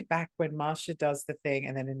you watch it back when Marsha does the thing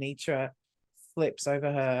and then Anitra flips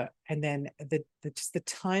over her, and then the just the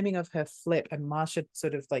timing of her flip and Marsha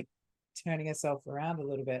sort of like turning herself around a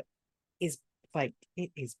little bit is like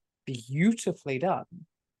it is beautifully done.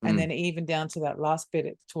 And Mm, then even down to that last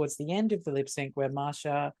bit towards the end of the lip sync where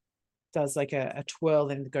Marsha does like a twirl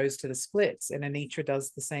and goes to the splits, and Anitra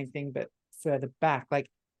does the same thing but further back. Like,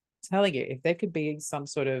 telling you, if there could be some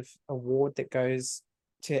sort of award that goes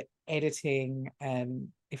to editing, and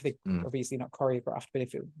if they mm. obviously not choreographed, but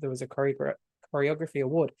if there was a choreography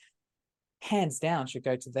award, hands down should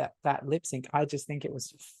go to that lip sync. I just think it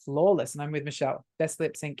was flawless, and I'm with Michelle. Best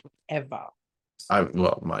lip sync ever.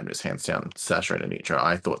 Mine was hands down Sasha and Anitra.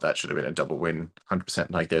 I thought that should have been a double win, 100%.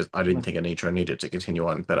 Like, I didn't think Anitra needed to continue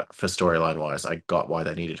on, but for storyline wise, I got why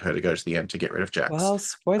they needed her to go to the end to get rid of Jax. Well,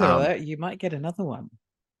 spoiler Um, alert, you might get another one.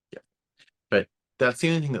 yeah, but that's the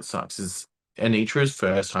only thing that sucks is Anitra's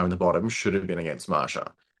first time in the bottom should have been against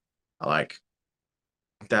Marsha. Like,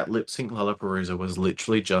 that lip sync Lollapalooza was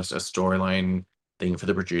literally just a storyline thing for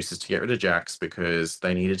the producers to get rid of Jax because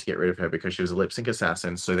they needed to get rid of her because she was a lip sync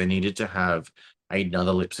assassin. So they needed to have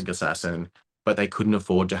another lip sync assassin, but they couldn't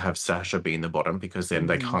afford to have Sasha be in the bottom because then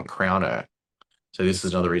they Mm-hmm. can't crown her. So this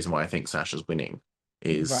is another reason why I think Sasha's winning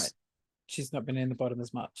Right. is She's not been in the bottom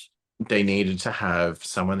as much. they needed to have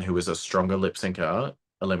someone who was a stronger lip syncer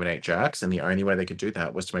eliminate Jax, and the only way they could do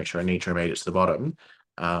that was to make sure Anitra made it to the bottom.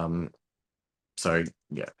 Um, so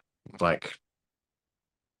yeah, like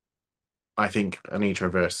I think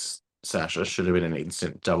Anitra versus Sasha should have been an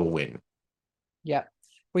instant double win. Yeah.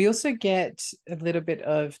 We also get a little bit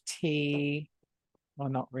of tea, well,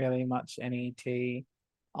 not really much any tea,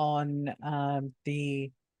 on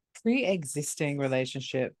the pre-existing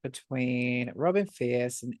relationship between Robin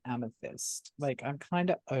Fierce and Amethyst. Like, I'm kind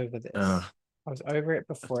of over Uh, this. I was over it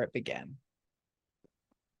before it began.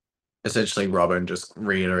 Essentially, Robin just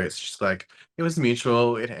reiterates, just like, it was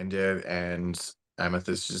mutual, it ended, and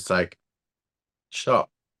Amethyst just like, sure,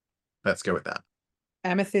 let's go with that.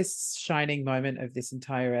 Amethyst's shining moment of this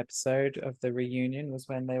entire episode of the reunion was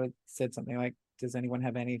when said something like, "Does anyone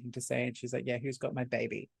have anything to say?" And she's like, "Yeah, who's got my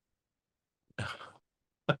baby?"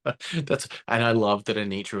 And I love that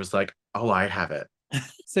Anitra was like, oh, I have it.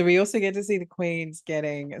 So we also get to see the queens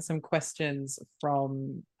getting some questions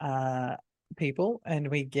from people, and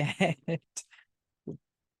we get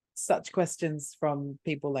such questions from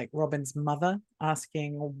people like Robin's mother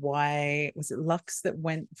asking why was it Lux that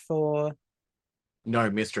went for, No,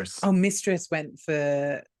 Mistress. oh, Mistress went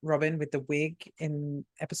for Robin with the wig in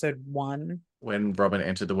episode 1. When Robin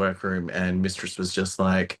entered the workroom and Mistress was just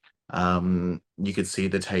like, you could see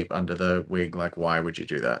the tape under the wig, like, why would you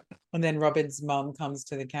do that? And then Robin's mom comes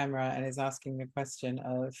to the camera and is asking the question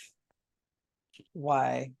of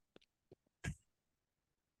why.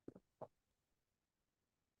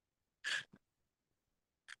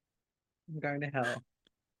 I'm going to hell.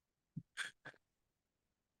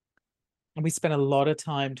 And we spent a lot of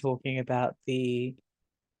time talking about what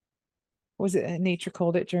was it Anitra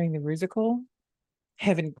called it during the Rusical?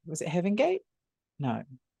 Heaven, was it Heaven Gate? No. I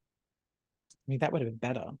mean, that would have been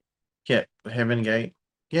better. Yeah, Heaven Gate.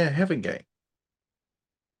 Yeah, Heaven Gate.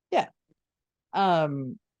 Yeah.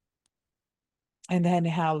 Um, and then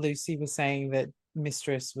how Lucy was saying that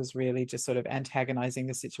Mistress was really just sort of antagonizing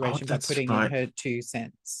the Oh, situation by that's putting in right. her 2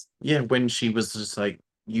 cents. Yeah, when she was just like,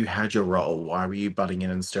 you had your role. Why were you butting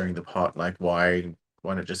in and stirring the pot? Like, why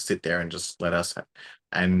not just sit there and just let us?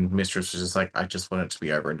 And Mistress was just like, I just want it to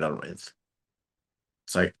be over and done with.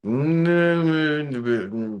 It's like,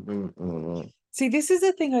 See, this is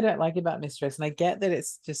the thing I don't like about Mistress, and I get that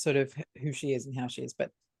it's just sort of who she is and how she is,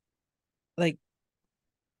 but like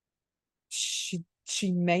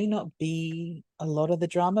she may not be a lot of the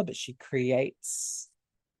drama, but she creates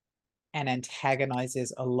and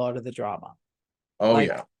antagonizes a lot of the drama. Oh Like,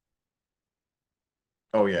 yeah.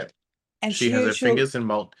 Oh yeah. and She has her she'll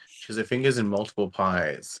fingers in multiple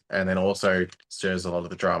pies, and then also stirs a lot of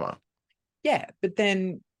the drama. yeah, but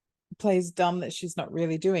then plays dumb that she's not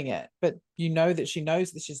really doing it, but you know that she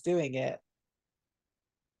knows that she's doing it.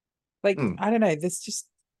 Like, Hmm. I don't know, there's just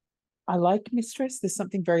I like Mistress. There's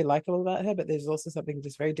something very likable about her, but there's also something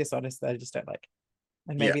just very dishonest that I just don't like.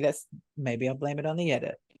 And Yeah. maybe I'll blame it on the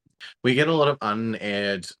edit. We get a lot of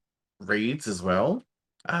unaired reads as well.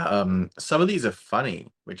 Some of these are funny,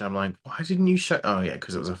 which I'm like, why didn't you show? Oh yeah,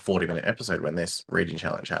 because it was a 40-minute episode when this reading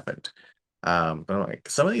challenge happened. But I'm like,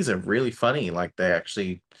 some of these are really funny, like they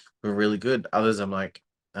actually were really good. Others I'm like,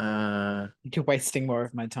 uh You're wasting more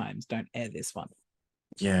of my times. Don't air this one.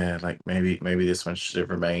 yeah, like maybe this one should have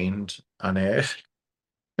remained unaired.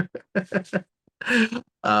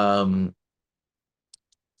 Um,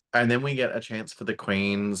 and then we get a chance for the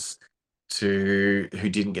queens to who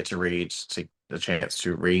didn't get to read to the chance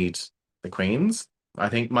to read the queens. I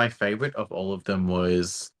think my favorite of all of them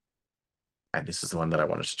was, and this is the one that I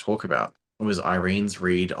wanted to talk about, was Irene's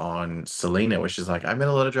read on Selena, which is like, I met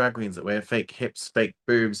a lot of drag queens that wear fake hips, fake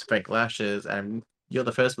boobs, fake lashes, and you're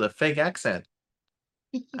the first with a fake accent.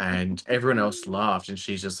 And everyone else laughed, and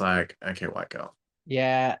she's just like, okay, white girl.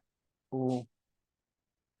 Yeah. Ooh.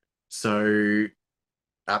 So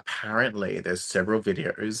apparently there's several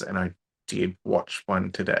videos, and I did watch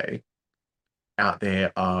one today out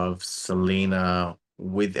there of Selena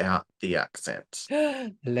without the accent.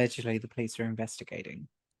 Allegedly, the police are investigating.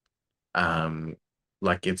 Um,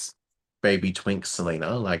 like it's baby twink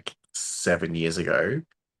Selena, like 7 years ago.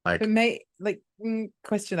 But Like,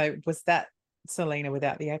 question though, was that Selena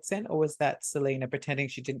without the accent, or was that Selena pretending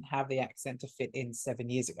she didn't have the accent to fit in 7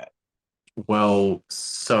 years ago? well,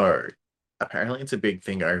 so apparently it's a big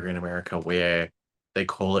thing over in America where they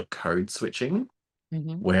call it code switching,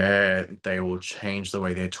 Mm-hmm. where they will change the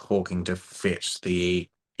way they're talking to fit the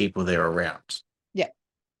people they're around. Yeah.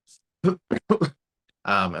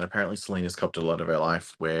 And apparently Selena's copped a lot of her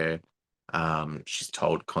life where she's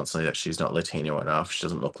told constantly that she's not Latino enough, she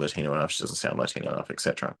doesn't look Latino enough, she doesn't sound Latino enough,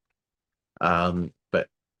 etc. But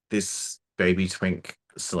this baby twink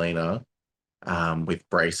Selena, with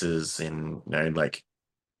braces and like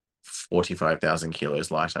 45,000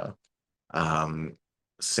 kilos lighter, um,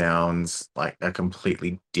 sounds like a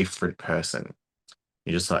completely different person.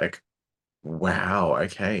 You're just like, wow,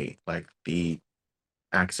 okay. Like the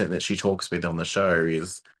accent that she talks with on the show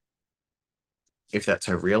is, if that's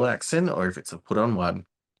her real accent or if it's a put on one,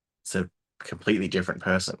 it's a completely different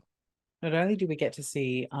person. Not only do we get to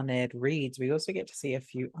see unaired reads, we also get to see a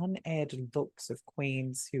few unaired looks of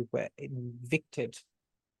queens who were evicted,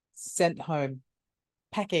 sent home,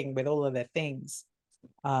 packing with all of their things.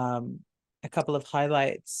 Um, a couple of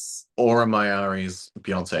highlights. Aura Mayari's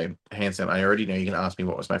Beyonce, hands down. I already know you can ask me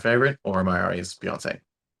what was my favorite. Aura Mayari's Beyonce.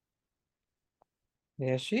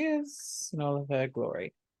 There she is in all of her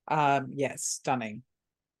glory. Yes, stunning.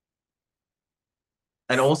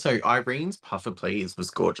 And also, Irene's Puffer Please was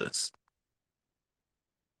gorgeous.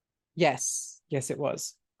 Yes, yes, it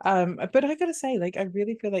was. But I gotta say, like, I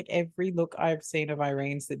really feel like every look I've seen of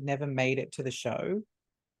Irene's that never made it to the show,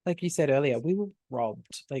 like you said earlier, we were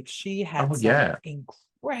robbed. Like, she had Oh, some yeah,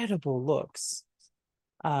 incredible looks.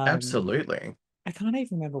 Um, absolutely. I can't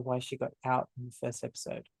even remember why she got out in the first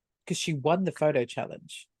episode because she won the photo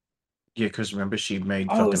challenge. Yeah, because remember, she made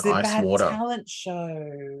Oh, it fucking was the ice bad water. talent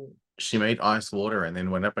show. She made ice water and then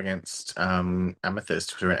went up against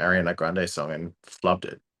Amethyst to an Ariana Grande song and flubbed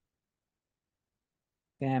it.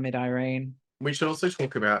 Damn it, Irene. We should also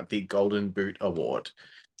talk about the Golden Boot Award.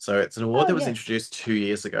 So it's an award Oh, that was yes. introduced 2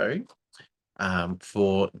 years ago,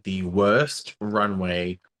 for the worst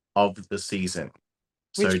runway of the season.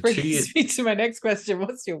 So Which two brings years, me to my next question.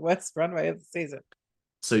 What's your worst runway of the season?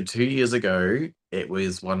 so 2 years ago, it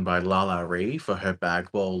was won by Lala Ree for her bag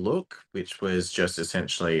wall look, which was just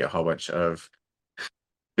essentially a whole bunch of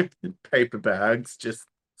paper bags just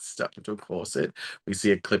stuck into a corset. We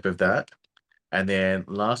see a clip of that. And then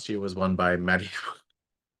last year was won by Maddie.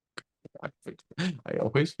 I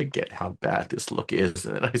always forget how bad this look is,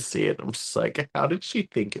 and then I see it, I'm just like, how did she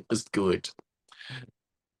think it was good?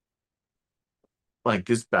 Like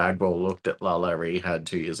this bag roll look that Lala Ree had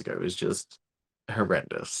 2 years ago was just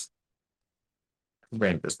horrendous.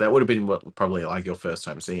 Horrendous. That would have been what probably like your first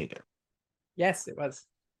time seeing it. Yes, it was.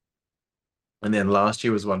 And then last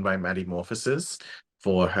year was won by Maddie Morphosis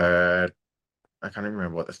for her. I can't even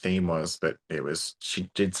remember what the theme was, but it was she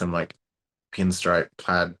did some like pinstripe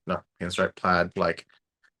plaid, not pinstripe plaid, like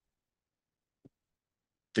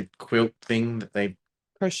the quilt thing that they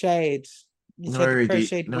Crocheted. She had the No,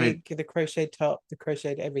 crocheted wig, the crocheted top, the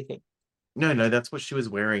crocheted everything. no, that's what she was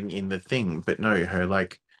wearing in the thing. But no, her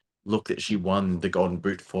like look that she won the golden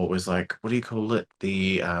boot for was like, what do you call it?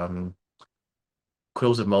 The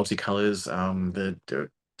quills of multicolors,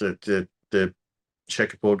 the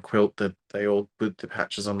checkerboard quilt that they all put the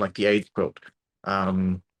patches on, like the AIDS quilt.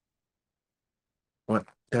 Um, what?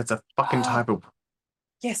 That's a fucking Oh, type of.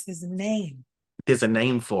 yes, there's a name. There's a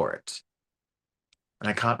name for it, and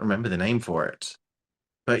I can't remember the name for it.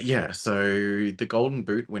 But yeah, so the golden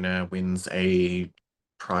boot winner wins a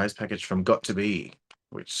prize package from Got to Be,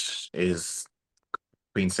 which is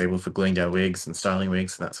Queen Stable for gluing down wigs and styling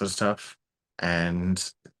wigs and that sort of stuff.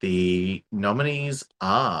 And the nominees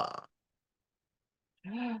are,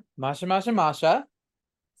 Marsha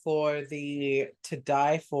for the To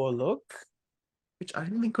Die For look. which I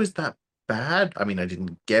didn't think was that bad. I mean, I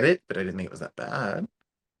didn't get it, but I didn't think it was that bad.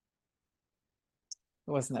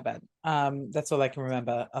 It wasn't that bad. That's all I can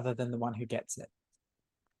remember, other than the one who gets it.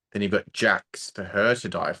 Then you've got Jax for her To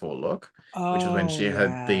Die For look, which was when Oh she had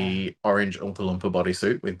yeah. the orange Oompa Loompa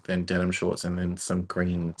bodysuit with then denim shorts and then some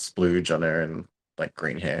green splooge on her and like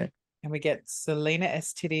green hair. And we get Selena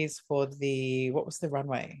S titties for the, what was the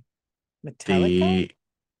runway? Metallica? The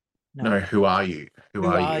no, No. who are you? Who Who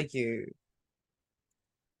are are you? you?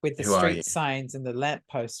 With the Who are you? street signs and the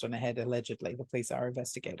lamppost on her head, allegedly. The police are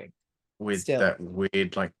investigating. With Still, that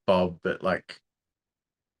weird like bob but like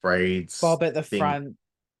braids Bob at the thing. front,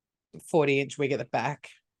 40-inch wig at the back.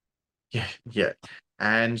 Yeah, yeah.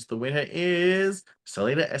 And the winner is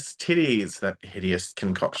Selena S. Titties, that hideous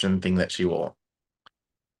concoction thing that she wore.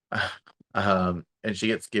 And she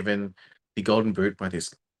gets given the golden boot by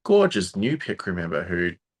this gorgeous new pick crew member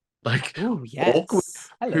who, like, Oh, awkward, yes.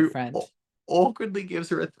 Hello, who friend. awkwardly gives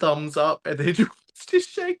her a thumbs up and then wants to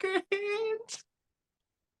shake her hand.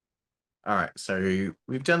 All right, so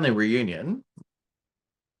we've done the reunion,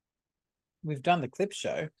 We've done the clip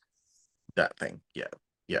show. that thing. Yeah,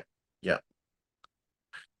 yeah, yeah.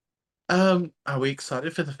 Are we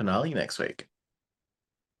excited for the finale next week?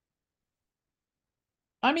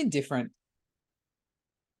 I'm indifferent.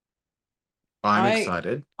 I'm I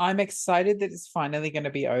excited. I'm excited that it's finally going to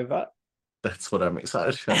be over. That's what I'm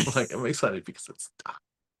excited about. Like, I'm excited because it's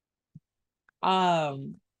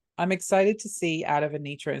um, I'm excited to see out of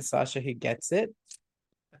Anitra and Sasha who gets it,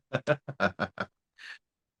 done.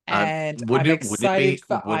 and I'm excited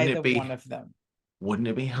for wouldn't either it be one of them. wouldn't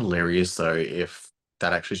it be hilarious though if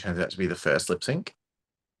that actually turns out to be the first lip sync?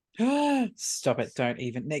 Stop it! Don't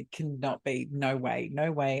even. It cannot be. No way.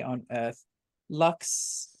 No way on earth.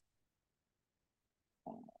 Lux.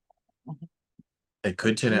 It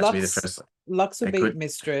could turn out to be the Lux. first. Lux will It beat could.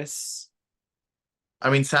 Mistress. I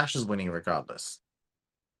mean, Sasha's winning regardless.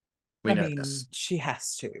 We I know mean, this. she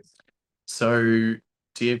has to. So,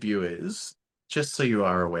 dear viewers, just so you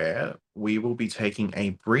are aware, we will be taking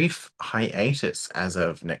a brief hiatus as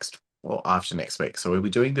of after next week. So we'll be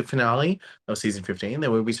doing the finale of season 15.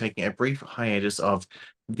 Then we'll be taking a brief hiatus of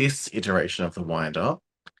this iteration of the wind up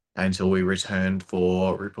until we return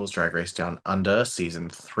for RuPaul's Drag Race Down Under season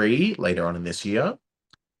 3 later on in this year.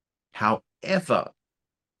 However,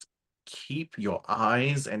 keep your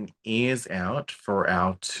eyes and ears out for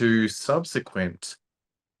our 2 subsequent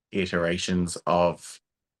iterations of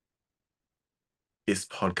this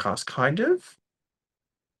podcast, kind of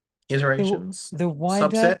iterations, The wind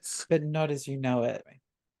up, subsets. but not as you know it.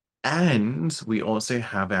 And we also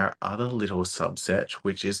have our other little subset,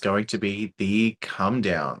 which is going to be the Come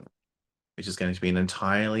Down, which is going to be an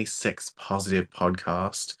entirely sex positive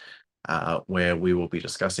podcast where we will be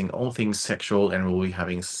discussing all things sexual and we'll be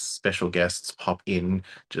having special guests pop in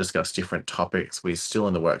to discuss different topics. We're still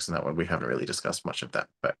in the works on that one. We haven't really discussed much of that,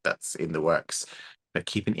 but that's in the works. But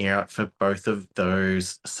keep an ear out for both of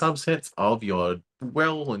those subsets of your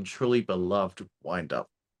well and truly beloved wind up.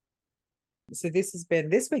 So this has been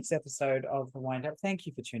this week's episode of The Wind Up. Thank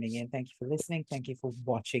you for tuning in. Thank you for listening. Thank you for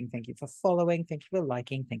watching. Thank you for following. Thank you for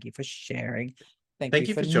liking. Thank you for sharing. Thank you Thank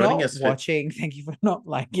you for for joining not us for watching. Thank you for not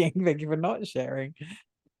liking. Thank you for not sharing.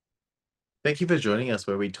 thank you for joining us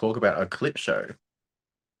where we talk about a clip show.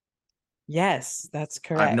 Yes, that's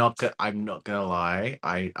correct. I'm not gonna lie.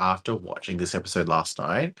 I after watching this episode last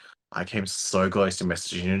night, I came so close to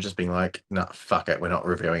messaging you and just being like, "No, fuck it, we're not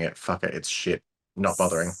reviewing it. Fuck it, it's shit. Not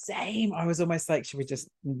bothering." Same. I was almost like, should we just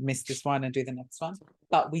miss this one and do the next one?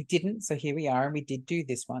 But we didn't. So here we are, and we did do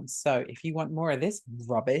this one. So if you want more of this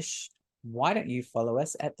rubbish, why don't you follow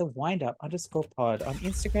us at the windup_pod on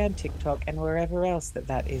Instagram, TikTok, and wherever else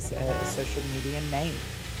that is a social media name.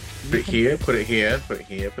 Put it here, put it here, put it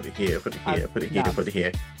here, put it here, put it here, put it here, no. put it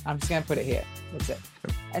here. I'm just gonna put it here. That's it.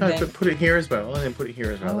 And No, then, but put it here as well, and then put it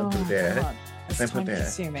here as well, and put it there. God. It's Then put time there.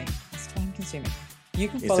 consuming. It's time consuming. You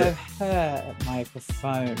can Is follow it? her at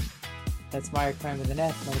Microphone. That's Microphone with an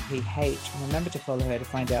F, not a PH. And remember to follow her to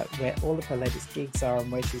find out where all of her latest gigs are and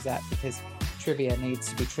where she's at, because trivia needs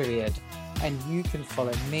to be triviaed. And you can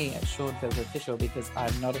follow me at Sean Phillips Official, because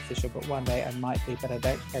I'm not official, but one day I might be, but I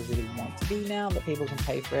don't think I really want to be now that people can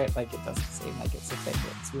pay for it. Like, it doesn't seem like it's a thing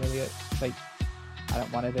that's really, like, I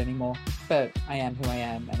don't want it anymore. But I am who I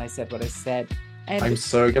am, and I said what I said. And I'm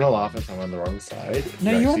so gonna laugh if I'm on the wrong side.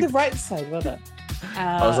 no, You you're on the actually- right side. Well done.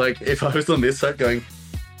 I was like, if I was on this side going,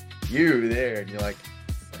 you there, and you're like,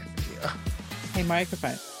 hey,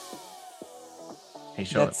 Microphone. hey,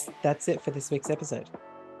 Sean. That's it for this week's episode.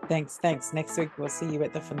 Thanks. Next week we'll see you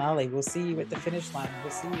at the finale. We'll see you at the finish line.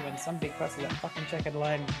 We'll see you when somebody crosses that fucking checkered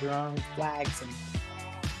line with their own flags and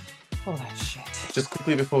all that shit. Just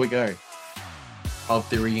quickly before we go, of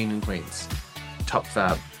the reunion queens, top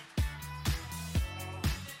fab.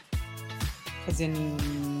 As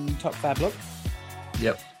in top fab look.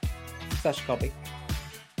 Yep. Sasha Colby.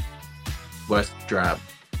 Worst drab.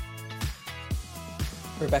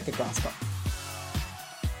 Rebecca Glasscock.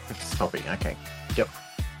 Stopping. Okay. Yep.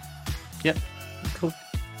 Cool.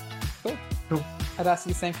 I'd ask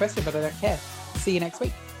you the same question, but I don't care. See you next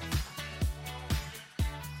week.